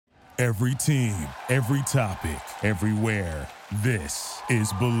Every team, every topic, everywhere. This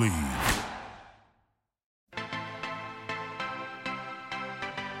is Believe.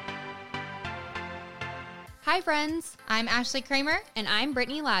 Hi, friends. I'm Ashley Kramer. And I'm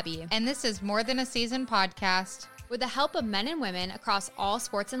Brittany Labby. And this is More Than a Season podcast. With the help of men and women across all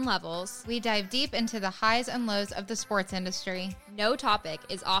sports and levels, we dive deep into the highs and lows of the sports industry. No topic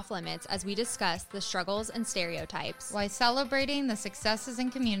is off limits as we discuss the struggles and stereotypes, while celebrating the successes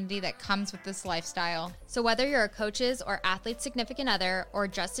and community that comes with this lifestyle. So whether you're a coach's or athlete's significant other, or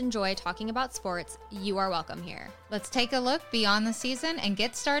just enjoy talking about sports, you are welcome here. Let's take a look beyond the season and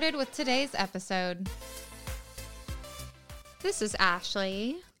get started with today's episode. This is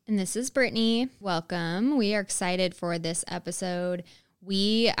Ashley. And this is Brittany. Welcome. We are excited for this episode.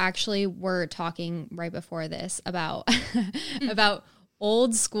 We actually were talking right before this about about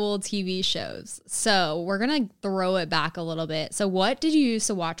old school TV shows. So we're going to throw it back a little bit. So what did you used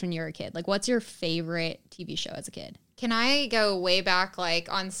to watch when you were a kid? Like, what's your favorite TV show as a kid? Can I go way back,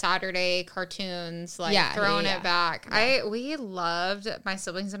 like on Saturday cartoons, like throwing it back? Yeah. We loved, my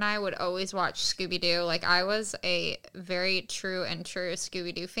siblings and I would always watch Scooby-Doo. Like, I was a very true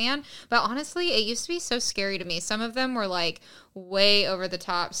Scooby-Doo fan. But honestly, it used to be so scary to me. Some of them were like way over the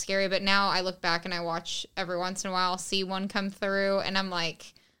top scary. But now I look back and I watch every once in a while, see one come through, and I'm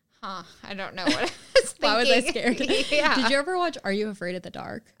like, I don't know what I was thinking. Why was I scared? Yeah. Did you ever watch Are You Afraid of the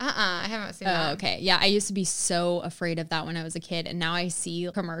Dark? I haven't seen that. Oh, okay. Yeah, I used to be so afraid of that when I was a kid, and now I see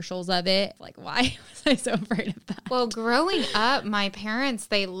commercials of it. Like, why was I so afraid of that? Well, growing up, my parents,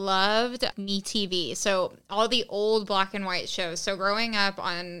 they loved MeTV. So all the old black and white shows. So growing up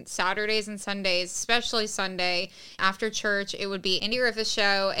on Saturdays and Sundays, especially Sunday, after church, it would be Andy Griffith's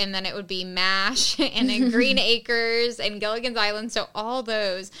show, and then it would be MASH, and then Green Acres, and Gilligan's Island. So all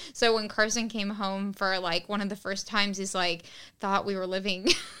those. So when Carson came home for like one of the first times, he's like, thought we were living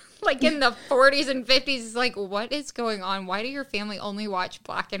like in the 40s and 50s. He's like, what is going on? Why do your family only watch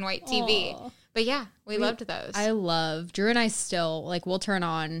black and white TV? Aww. But yeah, we loved those. I love, Drew and I still, like, we'll turn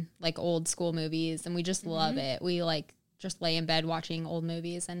on like old school movies and we just love it. We like just lay in bed watching old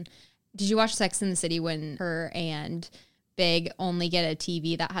movies. And did you watch Sex and the City when her and Big only get a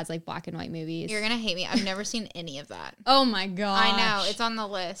TV that has like black and white movies? You're gonna hate me. I've never seen any of that. Oh my gosh. I know, it's on the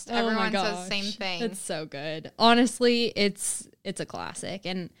list. Everyone says the same thing. It's so good. Honestly, it's a classic.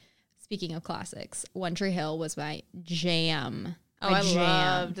 And speaking of classics, One Tree Hill was my jam. I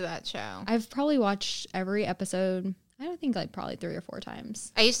loved that show. I've probably watched every episode. I don't think like probably 3 or 4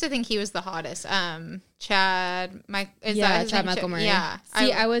 times. I used to think he was the hottest. Chad Michael Murray. Yeah.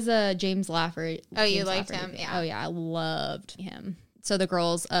 See, I was a James Lafferty. Oh, you liked him? Yeah. Oh, yeah. I loved him. So the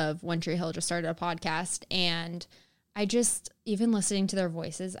girls of One Tree Hill just started a podcast, and I just, even listening to their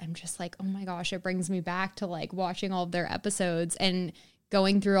voices, I'm just like, oh my gosh, it brings me back to like watching all of their episodes and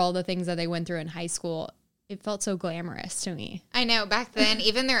going through all the things that they went through in high school. It felt so glamorous to me. I know, back then,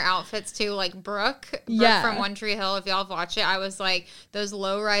 even their outfits too, like Brooke from One Tree Hill, if y'all have watched it, I was like, those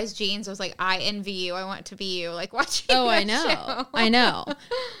low-rise jeans, I was like, I envy you, I want to be you, like watching that I know. show. I know.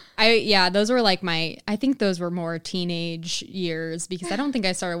 Those were like I think those were more teenage years, because I don't think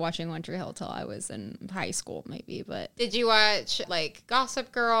I started watching One Tree Hill till I was in high school maybe, but. Did you watch like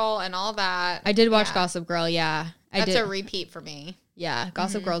Gossip Girl and all that? I did watch Gossip Girl, yeah. That's a repeat for me. Yeah,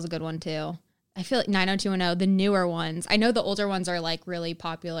 Gossip Girl's a good one too. I feel like 90210, the newer ones. I know the older ones are like really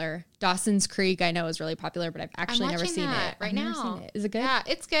popular. Dawson's Creek, I know, is really popular, but I've actually never seen it. Right now. Is it good? Yeah,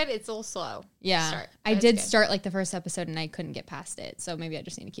 it's good. It's a little slow. Yeah. I did start like the first episode and I couldn't get past it. So maybe I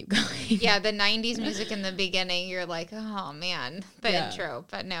just need to keep going. Yeah, the 90s music in the beginning, you're like, oh man, the intro.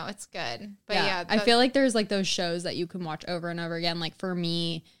 But no, it's good. But I feel like there's like those shows that you can watch over and over again. Like for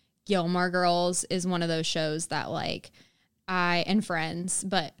me, Gilmore Girls is one of those shows that like and Friends,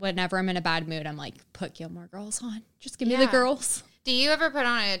 but whenever I'm in a bad mood, I'm like, put Gilmore Girls on. Just give me the girls. Do you ever put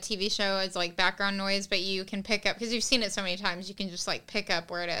on a TV show as like background noise, but you can pick up, because you've seen it so many times, you can just like pick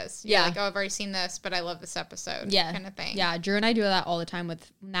up where it is. You're like, oh, I've already seen this, but I love this episode. Yeah. Kind of thing. Yeah. Drew and I do that all the time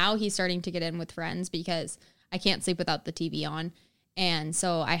now he's starting to get in with Friends because I can't sleep without the TV on. And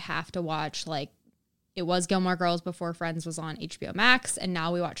so I have to watch, like, it was Gilmore Girls before Friends was on HBO Max, and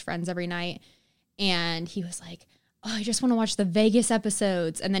now we watch Friends every night. And he was like, oh, I just want to watch the Vegas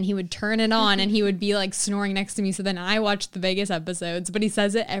episodes. And then he would turn it on and he would be like snoring next to me. So then I watched the Vegas episodes, but he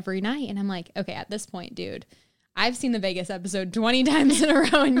says it every night. And I'm like, okay, at this point, dude, I've seen the Vegas episode 20 times in a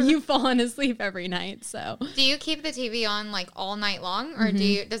row and you've fallen asleep every night. So do you keep the TV on like all night long, or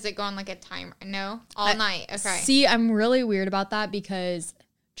does it go on like a timer? No, all night. Okay. See, I'm really weird about that because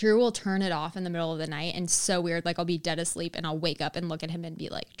Drew will turn it off in the middle of the night, and so weird. Like I'll be dead asleep and I'll wake up and look at him and be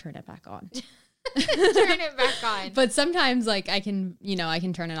like, turn it back on. turn it back on. But sometimes like I can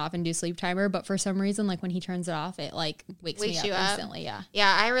turn it off and do sleep timer. But for some reason, like when he turns it off, it like wakes me up instantly. Yeah.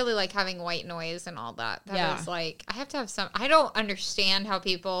 Yeah. I really like having white noise and all that. That is like, I have to have I don't understand how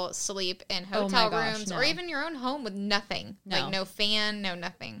people sleep in hotel rooms or even your own home with nothing. Like no fan, no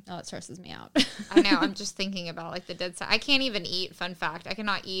nothing. Oh, it stresses me out. I know. I'm just thinking about like the dead silence. I can't even eat. Fun fact. I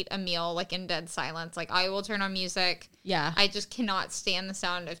cannot eat a meal like in dead silence. Like I will turn on music. Yeah. I just cannot stand the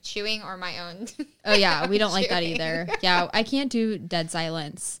sound of chewing or my own. Oh yeah. We don't like that either. Yeah. I can't do dead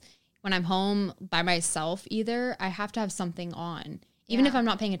silence when I'm home by myself either. I have to have something on. Even if I'm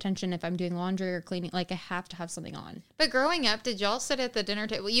not paying attention, if I'm doing laundry or cleaning, like I have to have something on. But growing up, did y'all sit at the dinner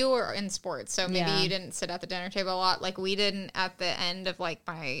table? You were in sports, so maybe you didn't sit at the dinner table a lot. Like we didn't at the end of like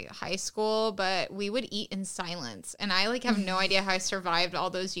my high school, but we would eat in silence. And I like have no idea how I survived all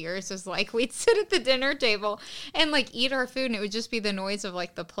those years. It was like we'd sit at the dinner table and like eat our food and it would just be the noise of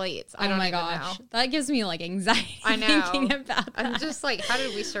like the plates. I don't even know. That gives me like anxiety. I know. Thinking about that. I'm just like, how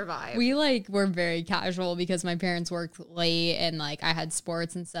did we survive? We like were very casual because my parents worked late and like I had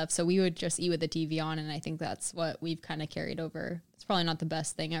sports and stuff, so we would just eat with the TV on, and I think that's what we've kind of carried over. It's probably not the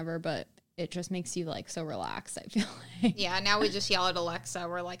best thing ever, but it just makes you like so relaxed, I feel like. Yeah, now we just yell at Alexa.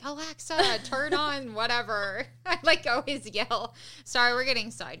 We're like, Alexa, turn on whatever. I like always yell. Sorry, we're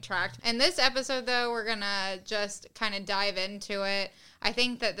getting sidetracked. In this episode though, we're gonna just kind of dive into it. I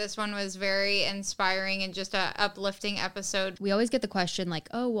think that this one was very inspiring and just a uplifting episode. We always get the question like,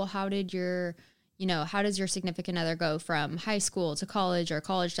 oh, well, how does your significant other go from high school to college or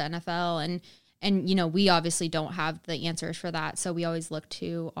college to NFL? And we obviously don't have the answers for that. So we always look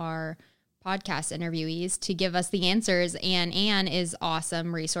to our podcast interviewees to give us the answers. And Anne is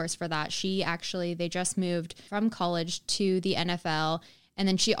awesome resource for that. They just moved from college to the NFL. And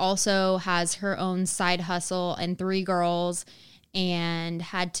then she also has her own side hustle and 3 girls and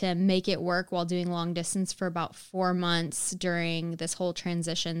had to make it work while doing long distance for about 4 months during this whole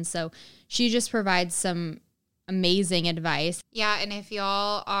transition. So she just provides some amazing advice. Yeah, and if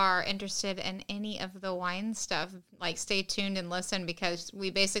y'all are interested in any of the wine stuff, like stay tuned and listen because we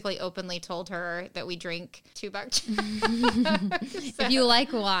basically openly told her that we drink too much. If you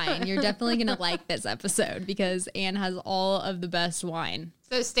like wine, you're definitely going to like this episode because Anne has all of the best wine.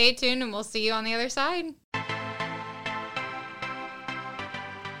 So stay tuned and we'll see you on the other side.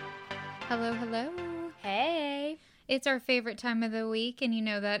 Hello, hello. Hey. It's our favorite time of the week, and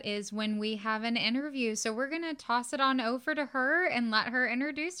that is when we have an interview. So we're going to toss it on over to her and let her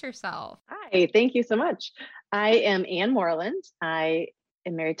introduce herself. Hi, thank you so much. I am Anne Moreland. I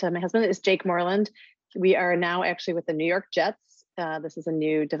am married to my husband, is Jake Moreland. We are now actually with the New York Jets. This is a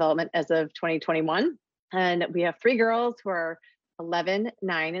new development as of 2021. And we have 3 girls who are 11,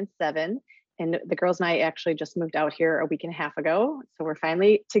 9, and 7. And the girls and I actually just moved out here a week and a half ago. So we're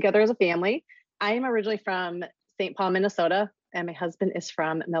finally together as a family. I am originally from St. Paul, Minnesota, and my husband is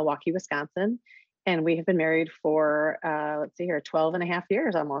from Milwaukee, Wisconsin. And we have been married for, 12 and a half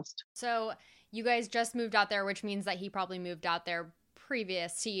years almost. So you guys just moved out there, which means that he probably moved out there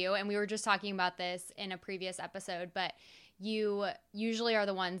previous to you. And we were just talking about this in a previous episode, but you usually are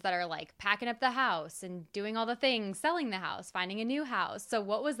the ones that are like packing up the house and doing all the things, selling the house, finding a new house. So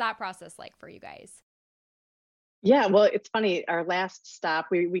what was that process like for you guys? Yeah, well, it's funny. Our last stop,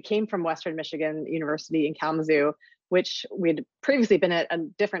 we came from Western Michigan University in Kalamazoo, which we'd previously been at a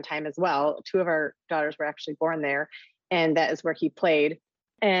different time as well. 2 of our daughters were actually born there, and that is where he played.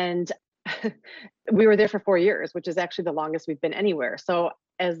 And we were there for 4 years, which is actually the longest we've been anywhere. So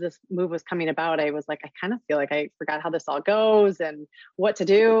as this move was coming about, I was like, I kind of feel like I forgot how this all goes and what to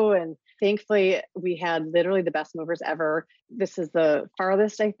do. And thankfully, we had literally the best movers ever. This is the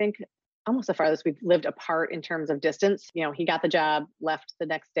farthest, I think, almost the farthest we've lived apart in terms of distance. He got the job, left the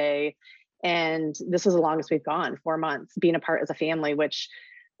next day. And this is the longest we've gone, 4 months, being apart as a family, which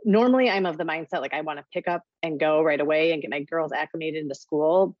normally I'm of the mindset, like I want to pick up and go right away and get my girls acclimated into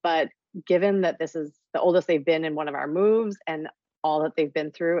school. But given that this is the oldest they've been in one of our moves and all that they've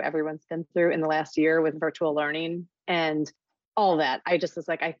been through, everyone's been through in the last year with virtual learning and all that, I just was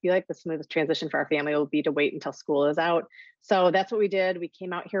like, I feel like the smoothest transition for our family will be to wait until school is out. So that's what we did. We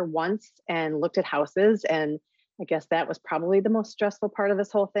came out here once and looked at houses. And I guess that was probably the most stressful part of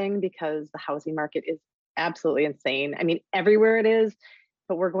this whole thing because the housing market is absolutely insane. I mean, everywhere it is,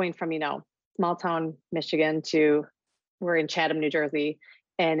 but we're going from, small town Michigan to we're in Chatham, New Jersey,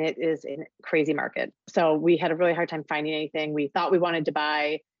 and it is a crazy market. So we had a really hard time finding anything we thought we wanted to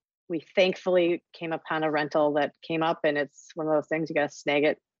buy. We thankfully came upon a rental that came up, and it's one of those things you got to snag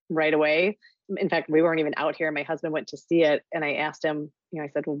it right away. In fact, we weren't even out here. My husband went to see it, and I asked him, I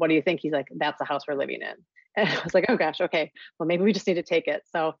said, well, what do you think? He's like, that's the house we're living in. And I was like, oh gosh, okay, well, maybe we just need to take it.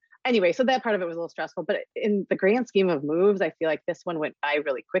 So anyway, so that part of it was a little stressful, but in the grand scheme of moves, I feel like this one went by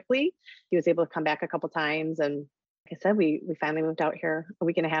really quickly. He was able to come back a couple times. And like I said, we finally moved out here a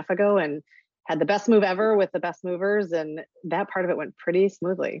week and a half ago and had the best move ever with the best movers. And that part of it went pretty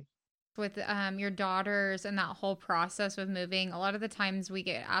smoothly. With your daughters and that whole process with moving, a lot of the times we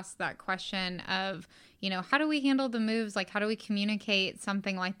get asked that question of, how do we handle the moves? Like, how do we communicate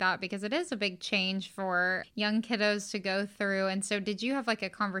something like that? Because it is a big change for young kiddos to go through. And so did you have like a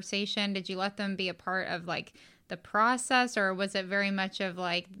conversation? Did you let them be a part of like the process, or was it very much of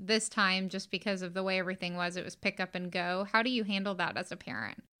like this time, just because of the way everything was, it was pick up and go? How do you handle that as a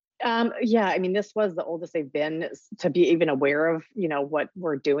parent? Yeah, I mean, this was the oldest they've been to be even aware of, what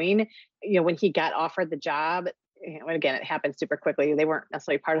we're doing. When he got offered the job, and again, it happened super quickly. They weren't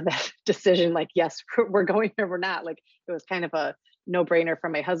necessarily part of that decision. Like, yes, we're going or we're not. Like, it was kind of a no-brainer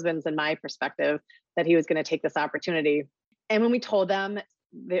from my husband's and my perspective that he was going to take this opportunity. And when we told them,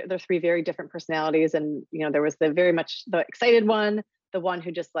 they're three very different personalities, and there was the very much the excited one, the one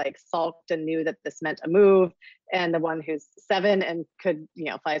who just like sulked and knew that this meant a move, and the one who's 7 and could,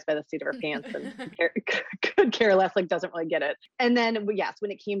 flies by the seat of her pants and could care less, like doesn't really get it. And then, yes,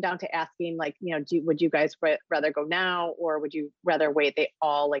 when it came down to asking, like, would you guys rather go now or would you rather wait? They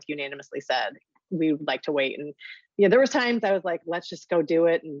all like unanimously said, we would like to wait. And there was times I was like, let's just go do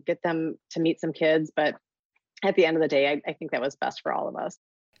it and get them to meet some kids. But at the end of the day, I think that was best for all of us.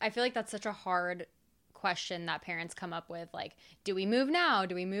 I feel like that's such a hard question that parents come up with, like, do we move now,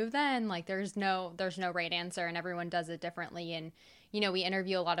 do we move then? Like, there's no right answer, and everyone does it differently. And we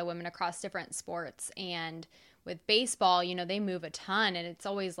interview a lot of women across different sports, and with baseball, they move a ton, and it's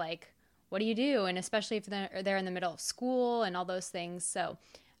always like, what do you do? And especially if they're in the middle of school and all those things. So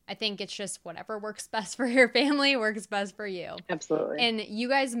I think it's just whatever works best for your family works best for you. Absolutely. And you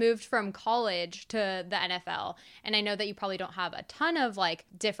guys moved from college to the NFL. And I know that you probably don't have a ton of like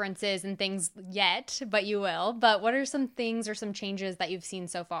differences and things yet, but you will. But what are some things or some changes that you've seen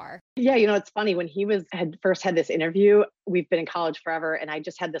so far? Yeah, it's funny. When he had first had this interview, we've been in college forever. And I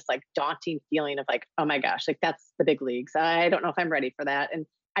just had this like daunting feeling of like, oh my gosh, like that's the big leagues. I don't know if I'm ready for that. And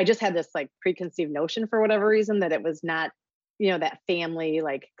I just had this like preconceived notion for whatever reason that it was not that family,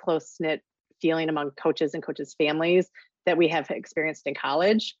 like close knit feeling among coaches and coaches' families that we have experienced in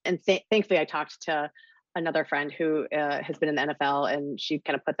college. And thankfully, I talked to another friend who has been in the NFL, and she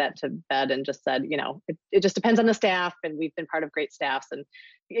kind of put that to bed and just said, it just depends on the staff, and we've been part of great staffs. And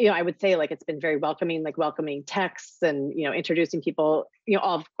I would say like it's been very welcoming, like welcoming texts and introducing people,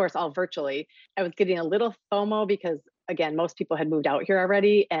 all virtually. I was getting a little FOMO because, again, most people had moved out here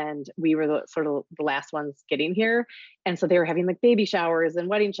already, and we were the last ones getting here. And so they were having like baby showers and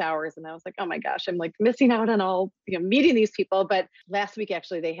wedding showers. And I was like, oh my gosh, I'm like missing out on all, meeting these people. But last week,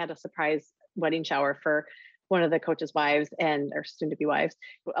 actually, they had a surprise wedding shower for one of the coach's wives and or soon to be wives.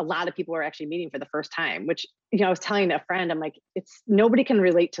 A lot of people were actually meeting for the first time, which, I was telling a friend, I'm like, nobody can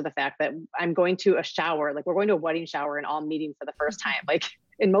relate to the fact that I'm going to a shower, like we're going to a wedding shower and all meeting for the first time. Like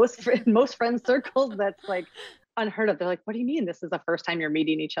in most friend circles, that's like unheard of. They're like, what do you mean this is the first time you're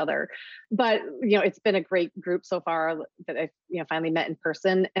meeting each other? But it's been a great group so far that I've finally met in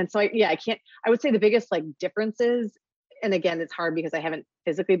person. And so I would say the biggest like differences, and again, it's hard because I haven't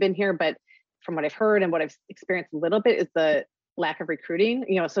physically been here, but from what I've heard and what I've experienced a little bit is the lack of recruiting,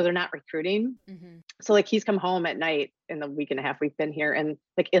 so they're not recruiting. Mm-hmm. So like he's come home at night in the week and a half we've been here and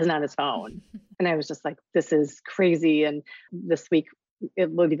like isn't on his phone. And I was just like, this is crazy. And this week it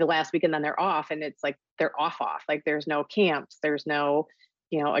will be the last week and then they're off, and it's like they're off. Like there's no camps, there's no,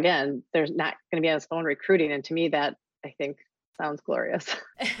 again, there's not going to be on his phone recruiting. And to me, that I think sounds glorious.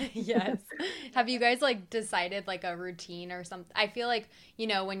 Yes. Have you guys like decided like a routine or something? I feel like,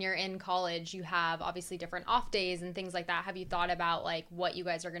 when you're in college, you have obviously different off days and things like that. Have you thought about like what you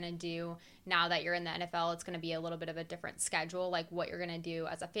guys are going to do now that you're in the NFL? It's going to be a little bit of a different schedule, like what you're going to do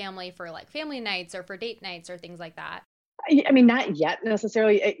as a family for like family nights or for date nights or things like that. I mean, not yet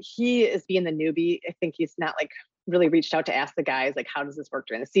necessarily. He is being the newbie. I think he's not like really reached out to ask the guys, like, how does this work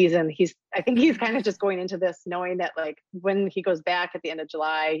during the season? I think he's kind of just going into this knowing that like when he goes back at the end of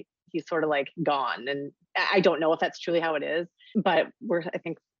July, he's sort of like gone. And I don't know if that's truly how it is, but I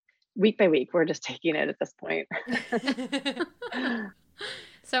think week by week, we're just taking it at this point.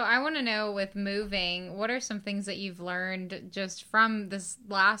 So I want to know, with moving, what are some things that you've learned just from this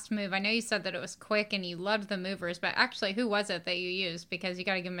last move? I know you said that it was quick and you loved the movers, but actually, who was it that you used? Because you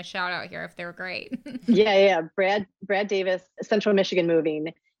got to give them a shout out here if they were great. Yeah. Brad Davis, Central Michigan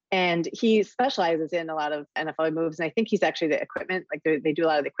Moving. And he specializes in a lot of NFL moves. And I think he's actually the equipment, like they do a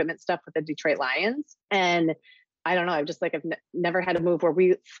lot of the equipment stuff with the Detroit Lions. And I don't know. I've just like, never had a move where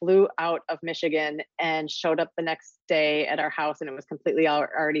we flew out of Michigan and showed up the next day at our house and it was completely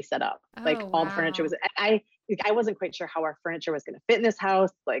already set up. Like Oh, all the furniture wow. was, I wasn't quite sure how our furniture was going to fit in this house.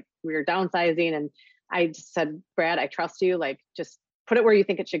 Like we were downsizing and I just said, Brad, I trust you. Like just put it where you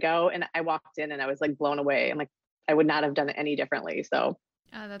think it should go. And I walked in and I was like blown away. I'm like, I would not have done it any differently. So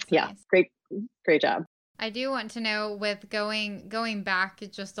Oh, that's yeah, nice. great job. I do want to know, with going back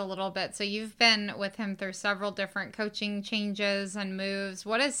just a little bit. So you've been with him through several different coaching changes and moves.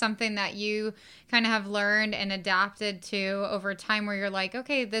 What is something that you kind of have learned and adapted to over time where you're like,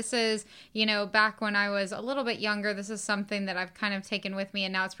 okay, this is, back when I was a little bit younger, this is something that I've kind of taken with me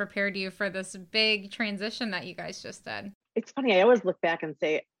and now it's prepared you for this big transition that you guys just did? It's funny. I always look back and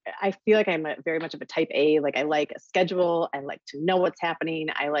say, I feel like I'm very much of a type A. Like I like a schedule. I like to know what's happening.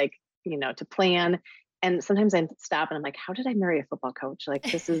 I like, to plan. And sometimes I stop and I'm like, how did I marry a football coach? Like,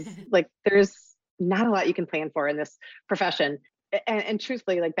 this is like, there's not a lot you can plan for in this profession. And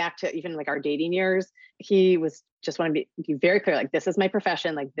truthfully, like back to even like our dating years, he was just want to be very clear. Like, this is my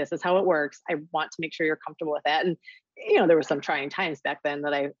profession. Like, this is how it works. I want to make sure you're comfortable with that. And, there were some trying times back then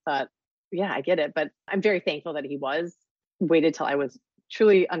that I thought, yeah, I get it. But I'm very thankful that he waited till I was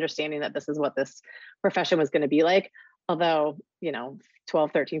truly understanding that this is what this profession was going to be like. Although,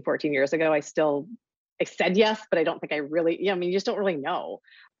 12, 13, 14 years ago, I said yes, but I don't think I really, you just don't really know.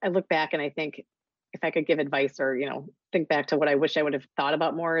 I look back and I think if I could give advice or, think back to what I wish I would have thought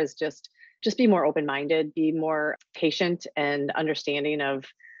about more is just be more open-minded, be more patient and understanding of,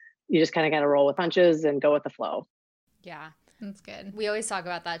 you just kind of got to roll with punches and go with the flow. Yeah. That's good. We always talk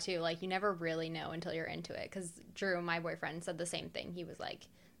about that too. Like, you never really know until you're into it. Because Drew, my boyfriend, said the same thing. He was like,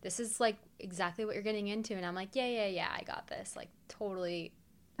 this is like exactly what you're getting into. And I'm like, yeah, I got this. Like, totally,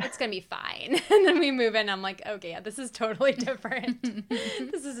 it's going to be fine. And then we move in. I'm like, okay, yeah, this is totally different.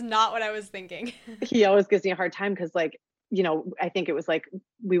 This is not what I was thinking. He always gives me a hard time because, like, I think it was like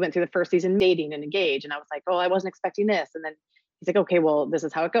we went through the first season dating and engaged. And I was like, oh, I wasn't expecting this. And then he's like, okay, well, this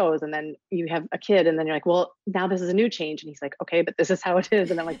is how it goes. And then you have a kid and then you're like, well, now this is a new change. And he's like, okay, but this is how it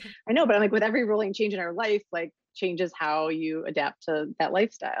is. And I'm like, I know, but I'm like, with every rolling change in our life, like, changes how you adapt to that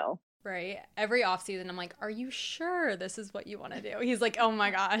lifestyle. Right. Every off season, I'm like, are you sure this is what you want to do? He's like, oh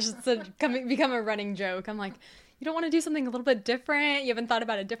my gosh, it's become a running joke. I'm like, you don't want to do something a little bit different? You haven't thought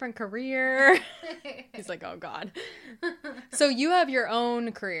about a different career? He's like, oh God. So you have your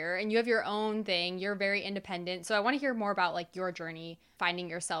own career and you have your own thing. You're very independent. So I want to hear more about like your journey, finding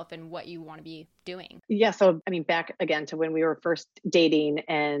yourself and what you want to be doing. Yeah. So, back again to when we were first dating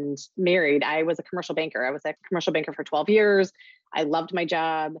and married, I was a commercial banker. I was a commercial banker for 12 years. I loved my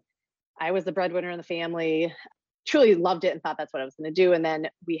job. I was the breadwinner in the family, truly loved it and thought that's what I was going to do. And then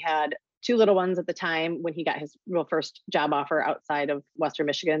we had 2 little ones at the time when he got his real first job offer outside of Western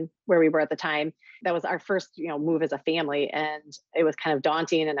Michigan, where we were at the time. That was our first, move as a family. And it was kind of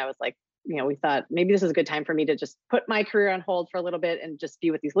daunting. And I was like, we thought maybe this is a good time for me to just put my career on hold for a little bit and just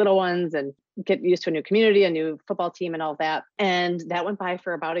be with these little ones and get used to a new community, a new football team and all that. And that went by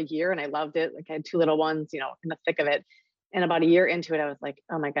for about a year and I loved it. Like I had 2 little ones, in the thick of it. And about a year into it, I was like,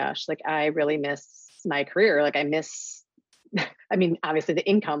 oh my gosh, like I really miss my career. Like I miss, obviously the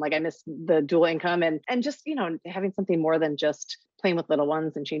income, like I miss the dual income and just, having something more than just playing with little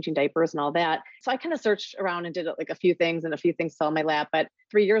ones and changing diapers and all that. So I kind of searched around and did like a few things and a few things fell in my lap. But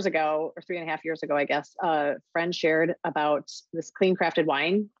 3 years ago or 3.5 years ago, I guess, a friend shared about this clean crafted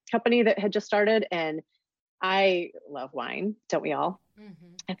wine company that had just started. And I love wine, don't we all? Mm-hmm.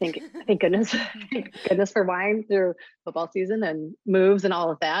 I think, thank goodness for wine through football season and moves and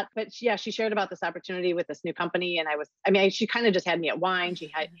all of that. But she shared about this opportunity with this new company. And she kind of just had me at wine.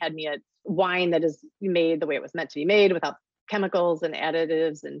 She had me at wine that is made the way it was meant to be made without chemicals and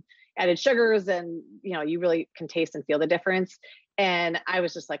additives and added sugars. And, you really can taste and feel the difference. And I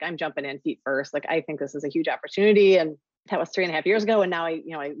was just like, I'm jumping in feet first. Like, I think this is a huge opportunity. And that was 3.5 years ago. And now I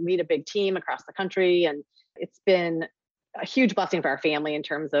lead a big team across the country. And it's been a huge blessing for our family in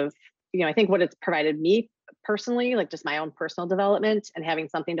terms of, I think what it's provided me personally, like just my own personal development and having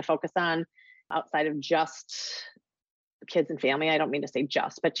something to focus on outside of just kids and family. I don't mean to say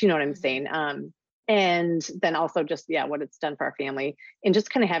just, but you know what I'm saying? And then also just, what it's done for our family and just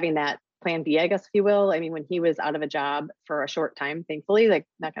kind of having that plan B, I guess, if you will. When he was out of a job for a short time, thankfully, like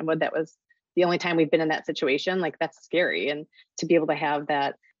knock on wood, that was the only time we've been in that situation. Like that's scary. And to be able to have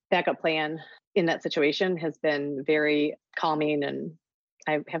that backup plan in that situation has been very calming and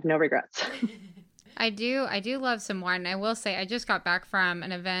I have no regrets. I do love some wine. I will say I just got back from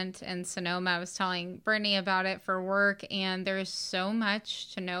an event in Sonoma. I was telling Brittany about it for work, and there's so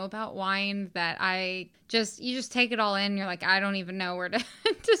much to know about wine that you just take it all in. You're like, I don't even know where to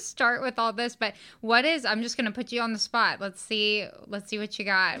to start with all this. But I'm just gonna put you on the spot. Let's see what you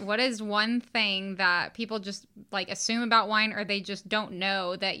got. What is one thing that people just like assume about wine, or they just don't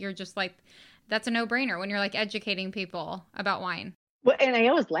know that you're just like, that's a no-brainer when you're like educating people about wine? Well, and I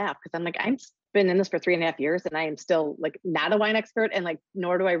always laugh because I'm like, I'm been in this for 3.5 years and I am still like not a wine expert, and like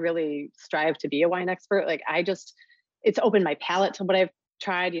nor do I really strive to be a wine expert. Like it's opened my palate to what I've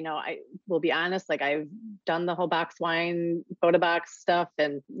tried. I will be honest, like I've done the whole box wine, Boda box stuff,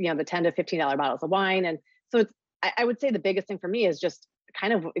 and the $10 to $15 bottles of wine. And so I would say the biggest thing for me is just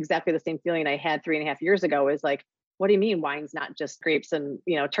kind of exactly the same feeling I had 3.5 years ago, is like, what do you mean wine's not just grapes and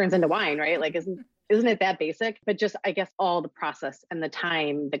turns into wine, right? Like isn't it that basic? But just, I guess, all the process and the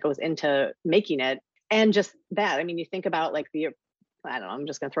time that goes into making it. And just that, I mean, you think about like I don't know, I'm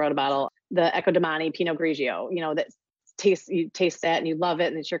just going to throw out a bottle, the Eccodomani Pinot Grigio, that you taste that and you love it.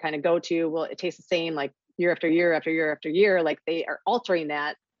 And it's your kind of go-to. Well, it tastes the same like year after year after year after year. Like they are altering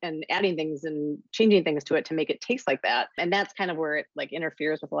that and adding things and changing things to it to make it taste like that. And that's kind of where it like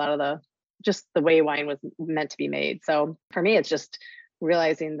interferes with a lot of just the way wine was meant to be made. So for me, it's just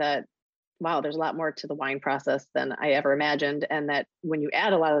realizing that, wow, there's a lot more to the wine process than I ever imagined. And that when you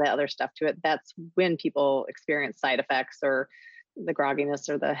add a lot of that other stuff to it, that's when people experience side effects or the grogginess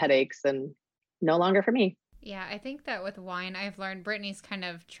or the headaches, and no longer for me. Yeah, I think that with wine, I've learned Brittany's kind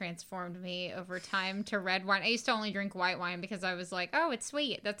of transformed me over time to red wine. I used to only drink white wine because I was like, oh, it's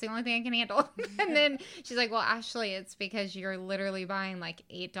sweet. That's the only thing I can handle. And then she's like, well, Ashley, it's because you're literally buying like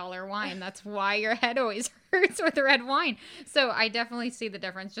 $8 wine. That's why your head always hurts with red wine. So I definitely see the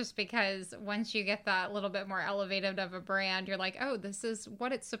difference, just because once you get that little bit more elevated of a brand, you're like, oh, this is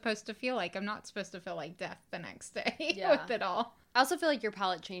what it's supposed to feel like. I'm not supposed to feel like death the next day with it all. I also feel like your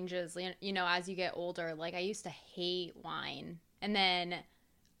palate changes, as you get older. Like I used to hate wine. And then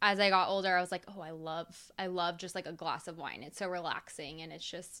as I got older, I was like, oh, I love just like a glass of wine. It's so relaxing. And it's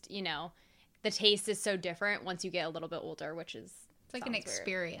just, the taste is so different once you get a little bit older, which is, it's like an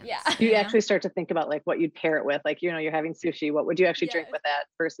experience. Yeah. You actually start to think about like what you'd pair it with. Like, you're having sushi. What would you actually drink with that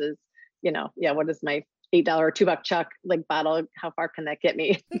versus, what is my $8 or $2 Chuck like bottle? How far can that get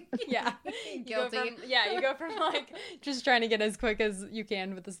me? Yeah. Guilty. You go from like just trying to get as quick as you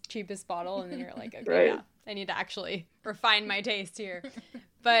can with the cheapest bottle, and then you're like, okay, right. Yeah, I need to actually refine my taste here.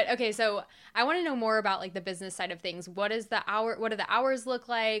 But okay, so I want to know more about like the business side of things. What do the hours look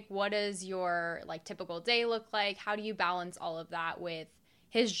like? What does your like typical day look like? How do you balance all of that with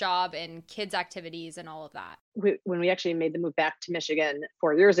his job and kids' activities and all of that? When we actually made the move back to Michigan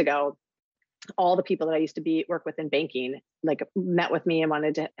 4 years ago, all the people that I used to work with in banking, like met with me and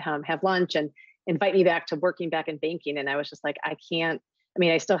wanted to have lunch and invite me back to working back in banking. And I was just like, I can't,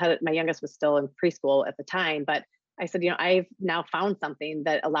 I still had my youngest was still in preschool at the time, but I said, I've now found something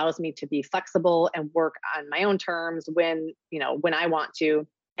that allows me to be flexible and work on my own terms when I want to.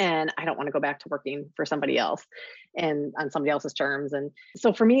 And I don't want to go back to working for somebody else and on somebody else's terms. And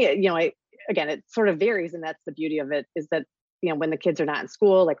so for me, again, it sort of varies. And that's the beauty of it, is that, when the kids are not in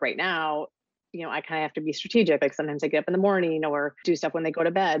school, like right now, I kind of have to be strategic. Like sometimes I get up in the morning or do stuff when they go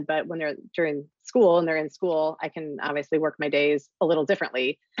to bed, but when they're during school and they're in school, I can obviously work my days a little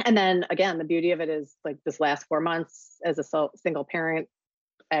differently. And then again, the beauty of it is like this last 4 months as a single parent,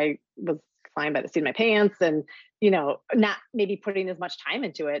 I was flying by the seat of my pants and, not maybe putting as much time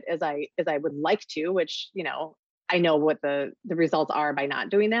into it as I would like to, which, I know what the results are by not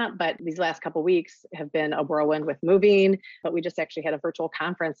doing that. But these last couple of weeks have been a whirlwind with moving. But we just actually had a virtual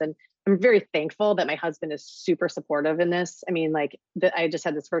conference, and I'm very thankful that my husband is super supportive in this. I just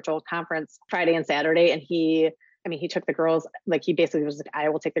had this virtual conference Friday and Saturday, and he took the girls, like he basically was like, I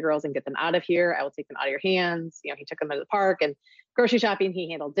will take the girls and get them out of here. I will take them out of your hands. He took them to the park and grocery shopping. He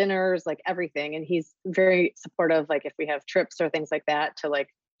handled dinners, like everything. And he's very supportive. Like if we have trips or things like that, to like,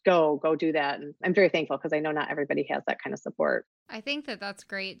 go do that. And I'm very thankful because I know not everybody has that kind of support. I think that that's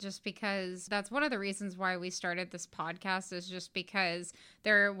great, just because that's one of the reasons why we started this podcast, is just because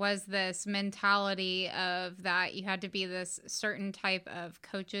there was this mentality of that you had to be this certain type of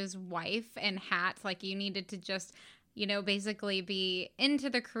coach's wife and hat. Like you needed to just basically be into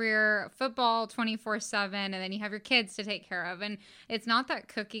the career, football 24/7, and then you have your kids to take care of. And it's not that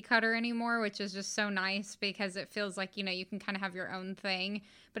cookie cutter anymore, which is just so nice because it feels like, you can kind of have your own thing.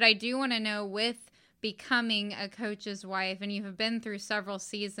 But I do want to know, with becoming a coach's wife, and you have been through several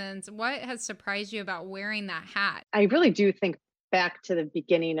seasons, what has surprised you about wearing that hat? I really do think back to the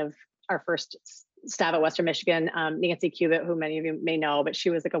beginning of our first stop at Western Michigan. Nancy Cubitt, who many of you may know, but she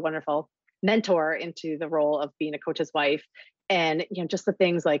was like a wonderful mentor into the role of being a coach's wife. And, just the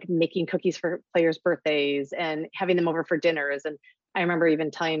things like making cookies for players' birthdays and having them over for dinners. And I remember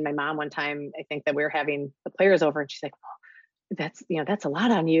even telling my mom one time, I think, that we were having the players over, and she's like, that's a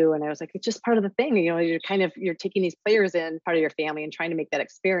lot on you. And I was like, it's just part of the thing. You're taking these players in, part of your family, and trying to make that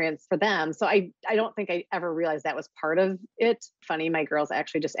experience for them. So I don't think I ever realized that was part of it. Funny, my girls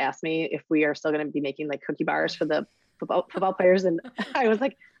actually just asked me if we are still going to be making like cookie bars for the football players. And I was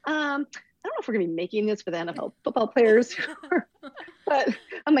like, I don't know if we're going to be making this for the NFL football players, but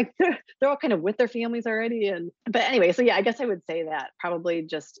I'm like, they're all kind of with their families already. But anyway, so yeah, I guess I would say that probably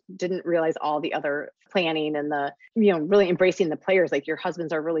just didn't realize all the other planning and the, really embracing the players. Like your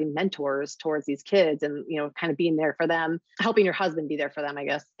husbands are really mentors towards these kids and, kind of being there for them, helping your husband be there for them, I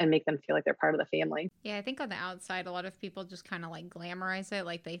guess, and make them feel like they're part of the family. Yeah, I think on the outside, a lot of people just kind of like glamorize it.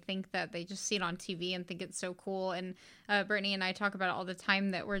 Like they think that they just see it on TV and think it's so cool. And Brittany and I talk about it all the time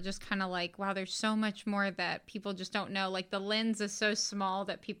that we're just kind of like, wow, there's so much more that people just don't know. Like the lens is so small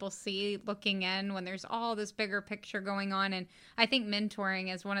that people see looking in when there's all this bigger picture going on. And I think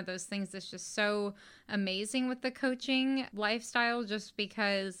mentoring is one of those things that's just so amazing with the coaching lifestyle, just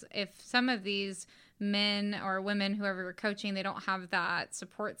because if some of these men or women, whoever you're coaching, they don't have that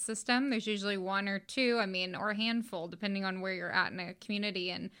support system, there's usually one or two, or a handful, depending on where you're at in a community.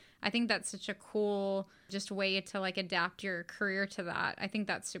 And I think that's such a cool just way to like adapt your career to that. I think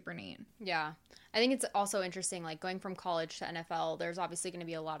that's super neat. Yeah. I think it's also interesting, like going from college to NFL, there's obviously going to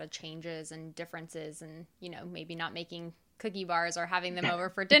be a lot of changes and differences and, maybe not making cookie bars or having them over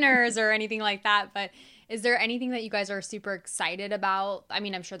for dinners or anything like that. But is there anything that you guys are super excited about? I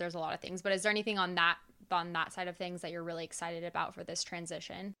mean, I'm sure there's a lot of things, but is there anything on that side of things that you're really excited about for this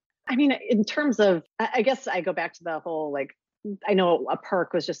transition? I mean, in terms of, I guess I go back to the whole, like, I know a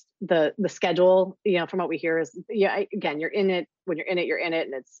perk was just the schedule, from what we hear is, again, you're in it, when you're in it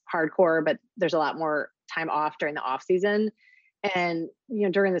and it's hardcore, but there's a lot more time off during the off season. And,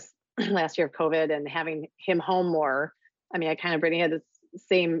 during this last year of COVID and having him home more, Brittany had this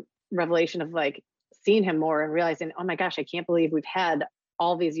same revelation of like seeing him more and realizing, oh my gosh, I can't believe we've had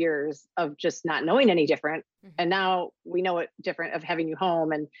all these years of just not knowing any different. Mm-hmm. And now we know it different of having you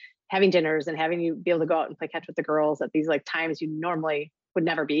home and having dinners and having you be able to go out and play catch with the girls at these like times you normally would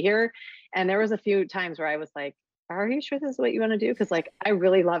never be here. And there was a few times where I was like, are you sure this is what you want to do? Because like, I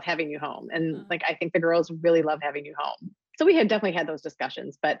really love having you home. And like, I think the girls really love having you home. So we had definitely had those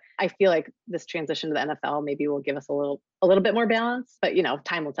discussions, but I feel like this transition to the NFL maybe will give us a little bit more balance, but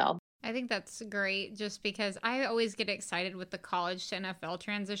time will tell. I think that's great just because I always get excited with the college to NFL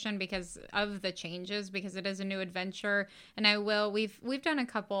transition because of the changes, because it is a new adventure. And we've done a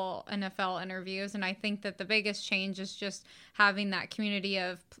couple NFL interviews, and I think that the biggest change is just having that community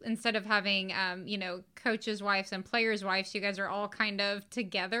of, instead of having, coaches' wives and players' wives, you guys are all kind of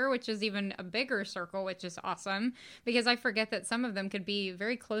together, which is even a bigger circle, which is awesome because I forget that some of them could be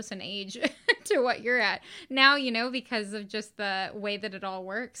very close in age to what you're at now, because of just the way that it all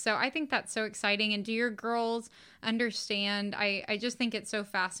works. So I think that's so exciting. And do your girls understand? I just think it's so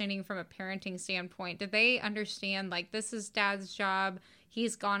fascinating from a parenting standpoint. Do they understand, like, this is dad's job?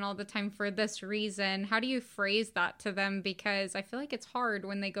 He's gone all the time for this reason. How do you phrase that to them? Because I feel like it's hard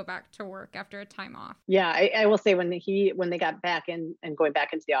when they go back to work after a time off. Yeah, I will say when they got back in and going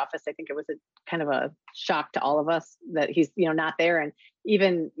back into the office, I think it was a kind of a shock to all of us that he's, not there. And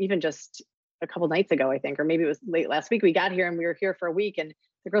even just a couple nights ago, I think, or maybe it was late last week, we got here and we were here for a week and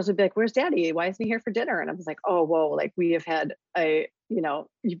the girls would be like, where's daddy? Why isn't he here for dinner? And I was like, oh, whoa, like we have had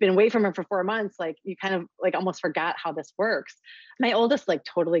you've been away from him for 4 months. Like you kind of like almost forgot how this works. My oldest like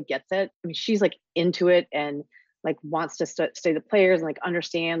totally gets it. I mean, she's like into it and like wants to stay the players and like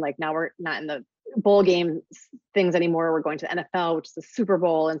understand, like now we're not in the bowl game things anymore. We're going to the NFL, which is the Super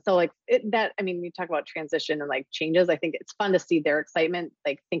Bowl. And so like you talk about transition and like changes. I think it's fun to see their excitement,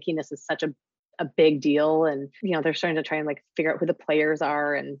 like thinking this is such a big deal. And, they're starting to try and like figure out who the players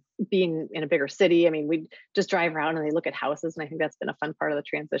are and being in a bigger city. I mean, we just drive around and they look at houses. And I think that's been a fun part of the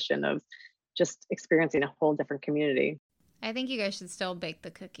transition of just experiencing a whole different community. I think you guys should still bake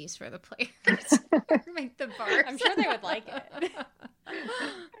the cookies for the players. Make the bars. I'm sure they would like it.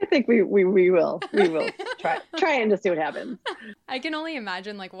 I think we will. We will try and just see what happens. I can only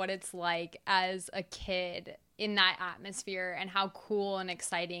imagine like what it's like as a kid in that atmosphere and how cool and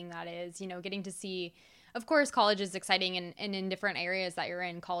exciting that is, getting to see, of course, college is exciting and in different areas that you're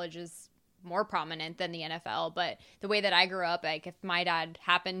in, college is more prominent than the NFL. But the way that I grew up, like if my dad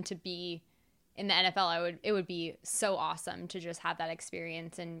happened to be in the NFL, it would be so awesome to just have that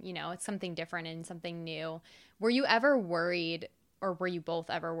experience. And, it's something different and something new. Were you ever worried or were you both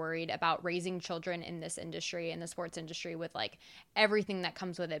ever worried about raising children in this industry, in the sports industry, with like everything that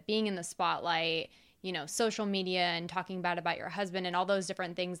comes with it, being in the spotlight, you know, social media and talking bad about your husband and all those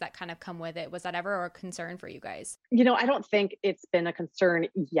different things that kind of come with it? Was that ever a concern for you guys? You know, I don't think it's been a concern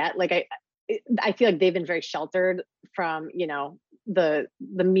yet. Like I feel like they've been very sheltered from, you know, the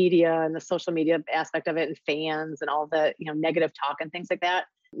media and the social media aspect of it and fans and all the, you know, negative talk and things like that.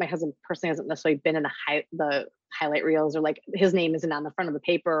 My husband personally hasn't necessarily been in the highlight reels, or like his name isn't on the front of the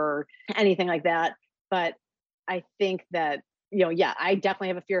paper or anything like that. But I think that, you know, yeah, I definitely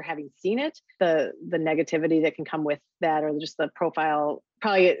have a fear having seen it, the negativity that can come with that, or just the profile,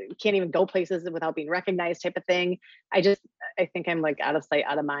 probably can't even go places without being recognized type of thing. I think I'm like out of sight,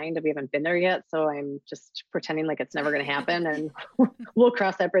 out of mind. We haven't been there yet. So I'm just pretending like it's never going to happen, and we'll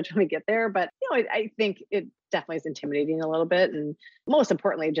cross that bridge when we get there. But, you know, I think it definitely is intimidating a little bit. And most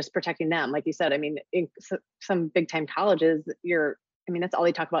importantly, just protecting them. Like you said, I mean, in some big time colleges, that's all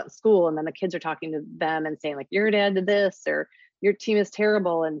they talk about in school. And then the kids are talking to them and saying like, your dad did this, or your team is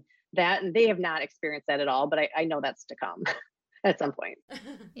terrible, and they have not experienced that at all. But I know that's to come at some point.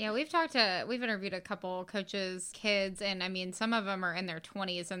 Yeah, we've interviewed a couple coaches' kids, and I mean, some of them are in their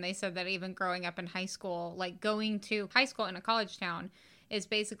 20s, and they said that even growing up in high school, like going to high school in a college town, is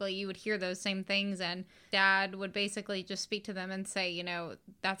basically you would hear those same things, and dad would basically just speak to them and say, you know,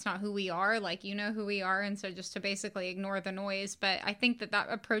 that's not who we are, like, you know who we are, and so just to basically ignore the noise. But I think that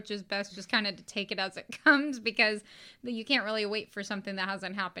approach is best, just kind of to take it as it comes, because you can't really wait for something that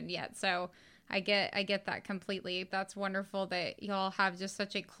hasn't happened yet. So I get that completely. That's wonderful that y'all have just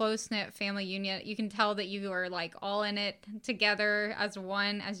such a close-knit family union. You can tell that you are like all in it together as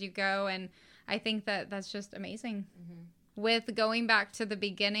one as you go, and I think that that's just amazing. Mm-hmm. With going back to the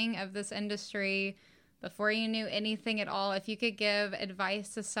beginning of this industry, before you knew anything at all, if you could give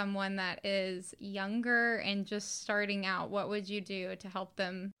advice to someone that is younger and just starting out, what would you do to help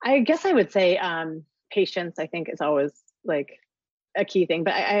them? I guess I would say patience, I think, is always like a key thing.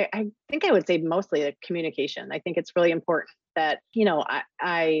 But I think I would say mostly like communication. I think it's really important that, you know,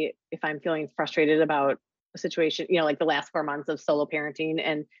 I if I'm feeling frustrated about a situation, you know, like the last 4 months of solo parenting,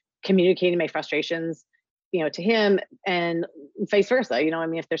 and communicating my frustrations, you know, to him, and vice versa. You know, I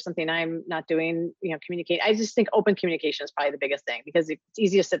mean, if there's something I'm not doing, you know, communicate. I just think open communication is probably the biggest thing, because it's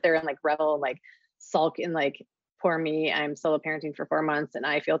easy to sit there and like revel and like sulk and like, poor me, I'm solo parenting for 4 months and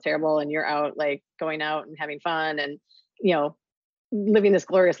I feel terrible, and you're out like going out and having fun and, you know, living this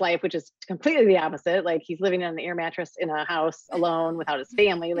glorious life, which is completely the opposite. Like he's living on an air mattress in a house alone without his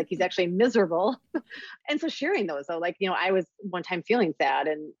family. Like he's actually miserable. And so sharing those, so like, you know, I was one time feeling sad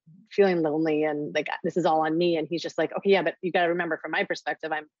and feeling lonely and like, this is all on me. And he's just like, okay, yeah, but you got to remember, from my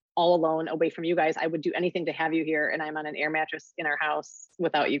perspective, I'm all alone away from you guys. I would do anything to have you here. And I'm on an air mattress in our house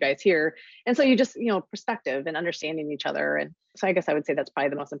without you guys here. And so you just, you know, perspective and understanding each other. And so I guess I would say that's probably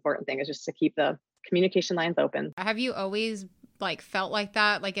the most important thing, is just to keep the communication lines open. Have you always like felt like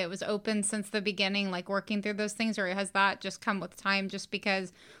that, like it was open since the beginning, like working through those things, or has that just come with time? Just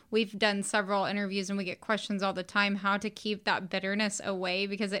because we've done several interviews and we get questions all the time, how to keep that bitterness away,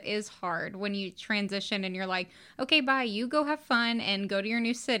 because it is hard when you transition and you're like, okay, bye, you go have fun and go to your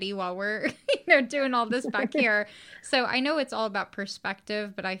new city while we're doing all this back here. So I know it's all about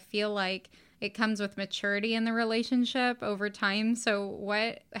perspective, but I feel like it comes with maturity in the relationship over time. So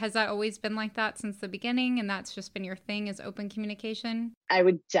what, has that always been like that since the beginning, and that's just been your thing, is open communication? I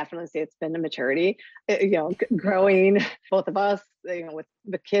would definitely say it's been a maturity, you know, growing, both of us, you know, with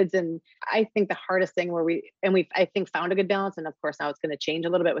the kids. And I think the hardest thing we've I think found a good balance. And of course now it's going to change a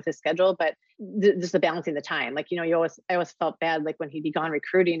little bit with his schedule, but just the balancing the time. Like, you know, I always felt bad, like when he'd be gone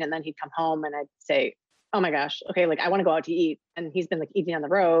recruiting and then he'd come home and I'd say, oh my gosh, okay, like I want to go out to eat. And he's been like eating on the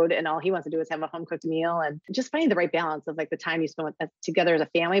road, and all he wants to do is have a home cooked meal, and just finding the right balance of like the time you spend together as a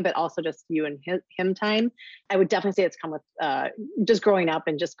family, but also just you and him time. I would definitely say it's come with just growing up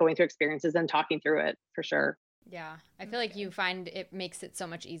and just going through experiences and talking through it, for sure. Yeah. I feel like you find it makes it so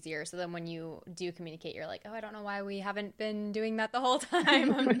much easier. So then when you do communicate, you're like, oh, I don't know why we haven't been doing that the whole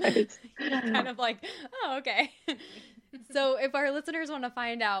time. Right. Kind of like, oh, okay. So if our listeners want to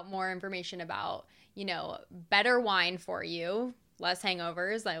find out more information about, you know, better wine for you, less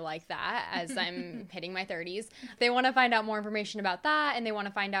hangovers, I like that as I'm hitting my 30s. They want to find out more information about that, and they want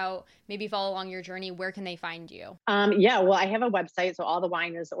to find out, maybe follow along your journey. Where can they find you? Yeah, well, I have a website. So all the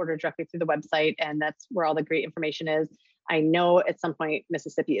wine is ordered directly through the website, and that's where all the great information is. I know at some point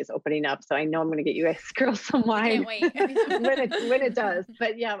Mississippi is opening up, so I know I'm going to get you guys girls some wine. I can't wait. when it does.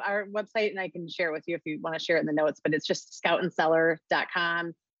 But yeah, our website, and I can share it with you if you want to share it in the notes, but it's just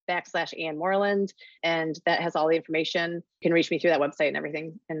scoutandcellar.com/Ann Moreland. And that has all the information. You can reach me through that website and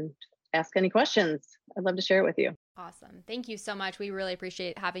everything, and ask any questions. I'd love to share it with you. Awesome. Thank you so much. We really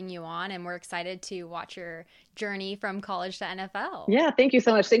appreciate having you on, and we're excited to watch your journey from college to NFL. Yeah, thank you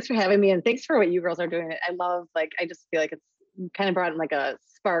so much. Thanks for having me, and thanks for what you girls are doing. I love, I just feel like it's kind of brought like a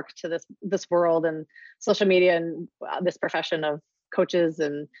spark to this world and social media and this profession of coaches,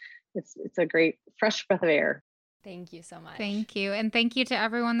 and it's a great fresh breath of air. Thank you so much. Thank you. And thank you to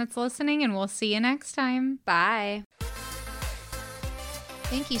everyone that's listening, and we'll see you next time. Bye.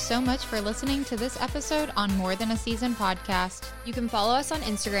 Thank you so much for listening to this episode on More Than a Season podcast. You can follow us on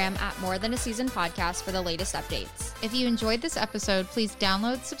Instagram at More Than a Season Podcast for the latest updates. If you enjoyed this episode, please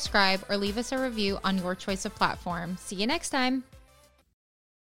download, subscribe, or leave us a review on your choice of platform. See you next time.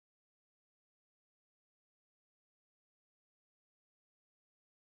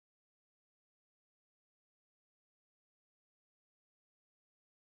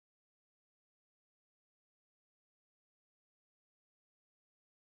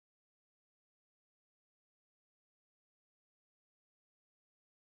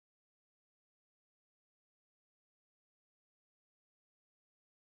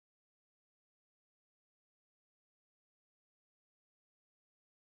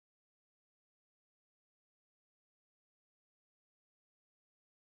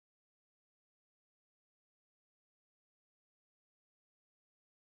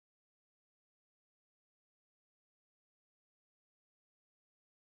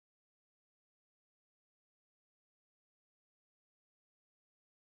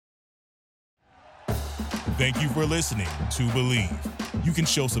 Thank you for listening to Believe. You can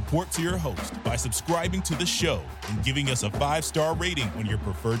show support to your host by subscribing to the show and giving us a 5-star rating on your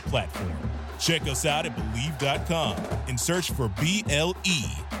preferred platform. Check us out at Believe.com and search for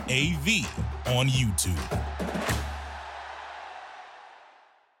BLEAV on YouTube.